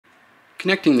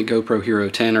Connecting the GoPro Hero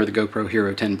 10 or the GoPro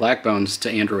Hero 10 Blackbones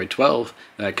to Android 12,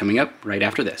 coming up right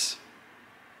after this.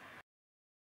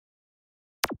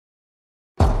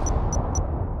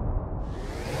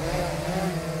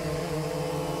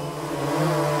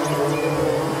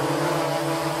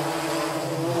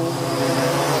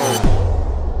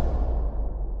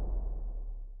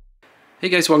 Hey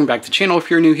guys, welcome back to the channel.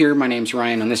 If you're new here, my name's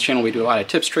Ryan. On this channel we do a lot of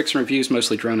tips, tricks, and reviews,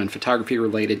 mostly drone and photography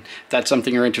related. If that's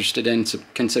something you're interested in,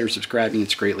 consider subscribing.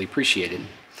 It's greatly appreciated.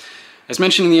 As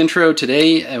mentioned in the intro,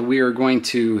 today we are going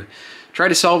to try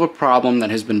to solve a problem that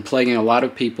has been plaguing a lot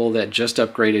of people that just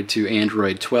upgraded to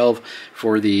Android 12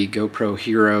 for the GoPro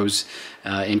Heroes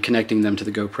and connecting them to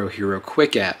the GoPro Hero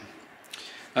Quik app.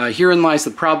 Herein lies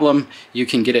the problem. You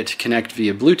can get it to connect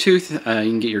via Bluetooth.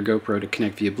 You can get your GoPro to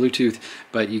connect via Bluetooth,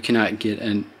 but you cannot get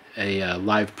a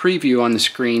live preview on the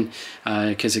screen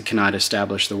because it cannot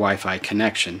establish the Wi-Fi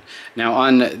connection. Now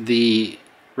on the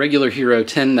regular Hero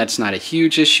 10, that's not a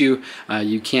huge issue.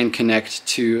 You can connect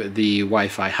to the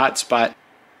Wi-Fi hotspot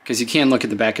because you can look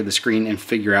at the back of the screen and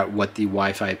figure out what the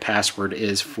Wi-Fi password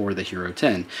is for the Hero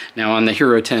 10. Now on the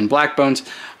Hero 10 Blackbones,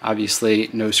 obviously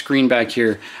no screen back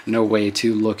here, no way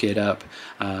to look it up,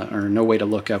 or no way to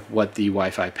look up what the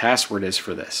Wi-Fi password is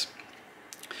for this.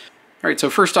 Alright, so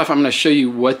first off I'm going to show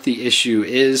you what the issue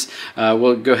is.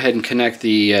 We'll go ahead and connect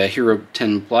the Hero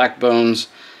 10 Blackbones.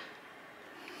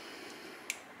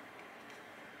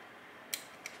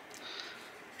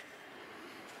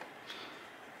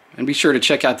 And be sure to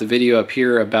check out the video up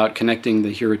here about connecting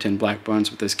the Hero 10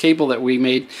 Blackbones with this cable that we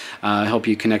made. Help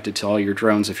you connect it to all your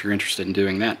drones if you're interested in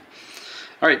doing that.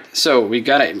 Alright, so we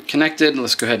got it connected.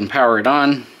 Let's go ahead and power it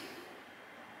on.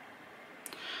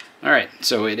 Alright,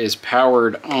 so it is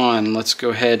powered on. Let's go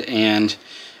ahead and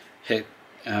hit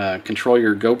control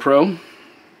your GoPro.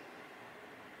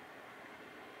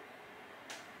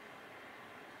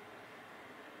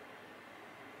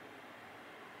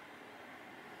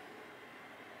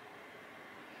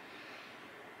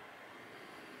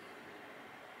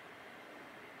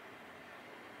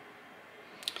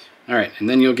 Alright, and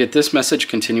then you'll get this message,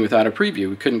 continue without a preview.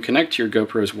 We couldn't connect to your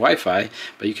GoPro's Wi-Fi,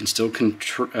 but you can still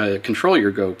control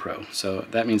your GoPro. So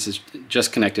that means it's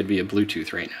just connected via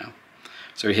Bluetooth right now.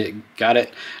 So we hit got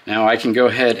it. Now I can go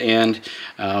ahead and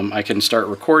I can start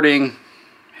recording,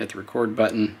 hit the record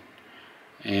button,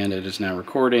 and it is now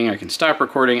recording. I can stop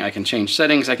recording, I can change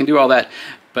settings, I can do all that,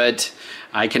 but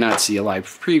I cannot see a live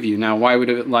preview. Now why would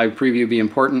a live preview be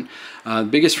important? The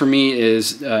biggest for me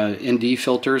is ND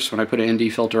filters. When I put an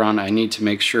ND filter on, I need to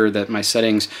make sure that my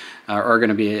settings are going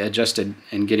to be adjusted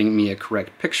and getting me a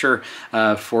correct picture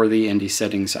for the ND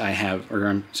settings I have, or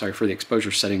I'm sorry, for the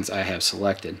exposure settings I have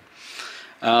selected.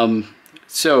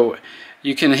 So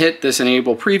you can hit this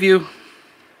enable preview,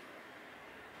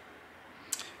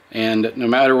 and no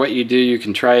matter what you do, you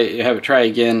can have it try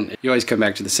again. You always come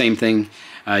back to the same thing.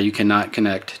 You cannot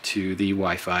connect to the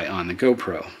Wi-Fi on the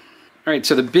GoPro. Alright,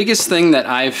 so the biggest thing that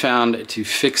I've found to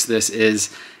fix this is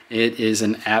it is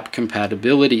an app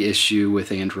compatibility issue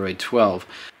with Android 12.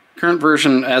 Current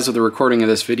version as of the recording of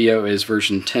this video is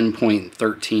version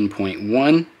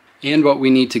 10.13.1. And what we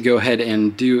need to go ahead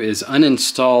and do is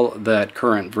uninstall that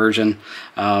current version,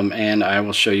 and I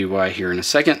will show you why here in a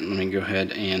second. Let me go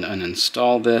ahead and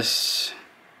uninstall this.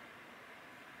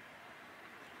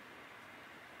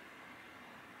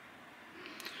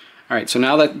 Alright, so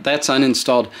now that that's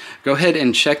uninstalled, go ahead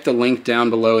and check the link down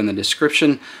below in the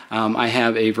description. I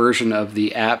have a version of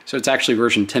the app, so it's actually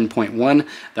version 10.1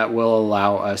 that will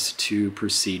allow us to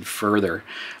proceed further.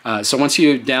 So once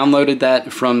you've downloaded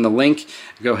that from the link,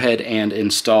 go ahead and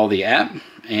install the app.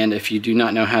 And if you do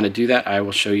not know how to do that, I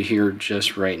will show you here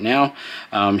just right now.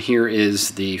 Here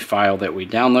is the file that we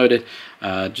downloaded.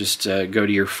 Just go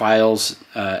to your Files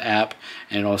app,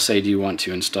 and it'll say, do you want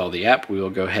to install the app? We will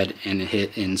go ahead and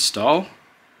hit install.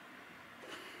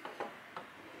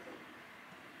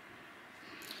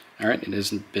 Alright, it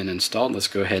has been installed. Let's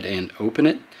go ahead and open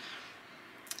it.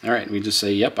 Alright, we just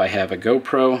say, yep, I have a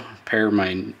GoPro, pair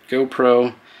my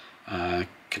GoPro,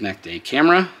 connect a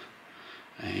camera,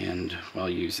 and while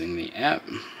using the app.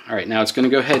 Alright, now it's going to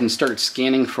go ahead and start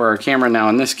scanning for our camera. Now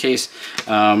in this case,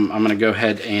 I'm going to go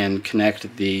ahead and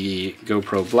connect the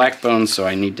GoPro Blackbone, so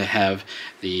I need to have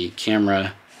the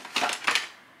camera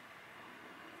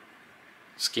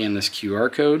scan this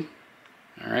QR code.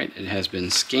 Alright, it has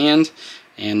been scanned,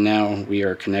 and now we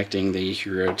are connecting the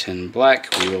Hero 10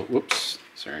 Black. We will, whoops,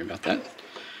 sorry about that.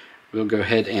 We'll go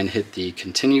ahead and hit the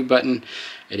continue button.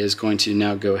 It is going to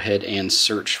now go ahead and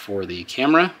search for the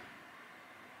camera.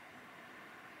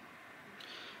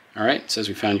 Alright, it says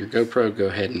we found your GoPro. Go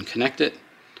ahead and connect it.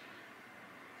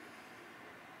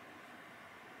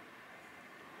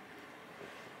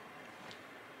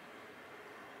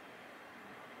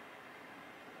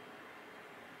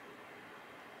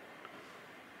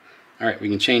 All right, we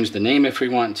can change the name if we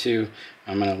want to.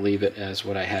 I'm going to leave it as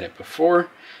what I had it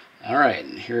before. All right,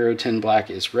 Hero 10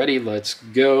 Black is ready. Let's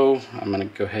go. I'm going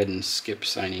to go ahead and skip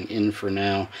signing in for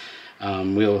now.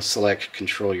 We'll select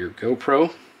Control Your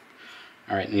GoPro.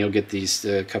 All right, and you'll get these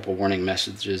couple warning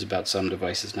messages about some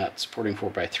devices not supporting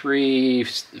 4:3,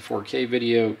 4K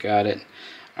video. Got it.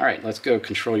 All right, let's go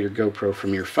control your GoPro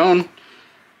from your phone.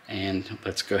 And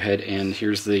let's go ahead and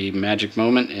here's the magic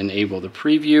moment, enable the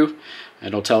preview.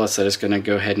 It'll tell us that it's going to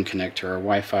go ahead and connect to our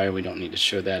Wi-Fi. We don't need to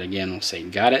show that again. We'll say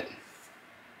got it.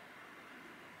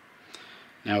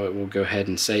 Now it will go ahead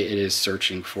and say it is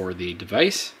searching for the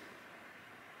device.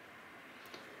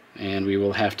 And we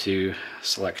will have to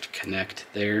select connect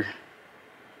there.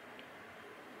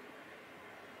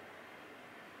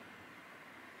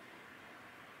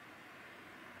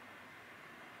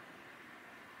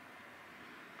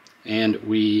 And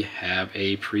we have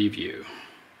a preview.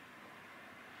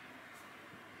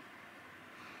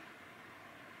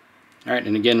 All right,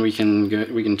 and again we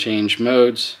can change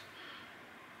modes.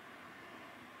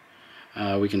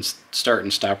 We can start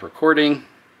and stop recording.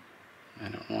 I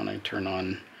don't want to turn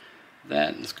on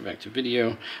that. Let's go back to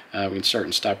video. We can start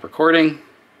and stop recording.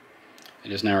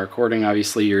 It is now recording.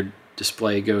 Obviously your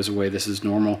display goes away. This is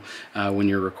normal when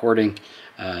you're recording.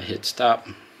 Hit stop.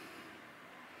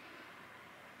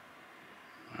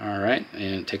 Alright, and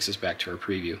it takes us back to our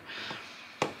preview.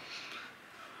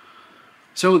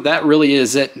 So that really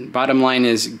is it. Bottom line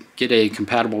is get a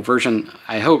compatible version.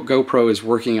 I hope GoPro is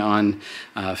working on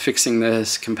fixing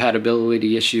this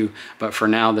compatibility issue, but for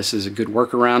now this is a good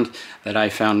workaround that I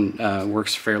found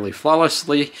works fairly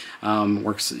flawlessly.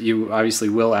 You obviously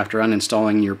will after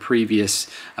uninstalling your previous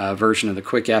version of the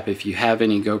Quik app. If you have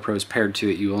any GoPros paired to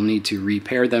it, you will need to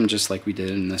repair them just like we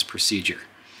did in this procedure.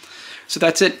 So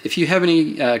that's it. If you have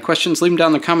any questions, leave them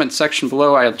down in the comment section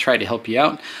below. I'll try to help you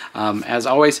out. As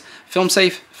always, film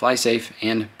safe, fly safe,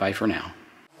 and bye for now.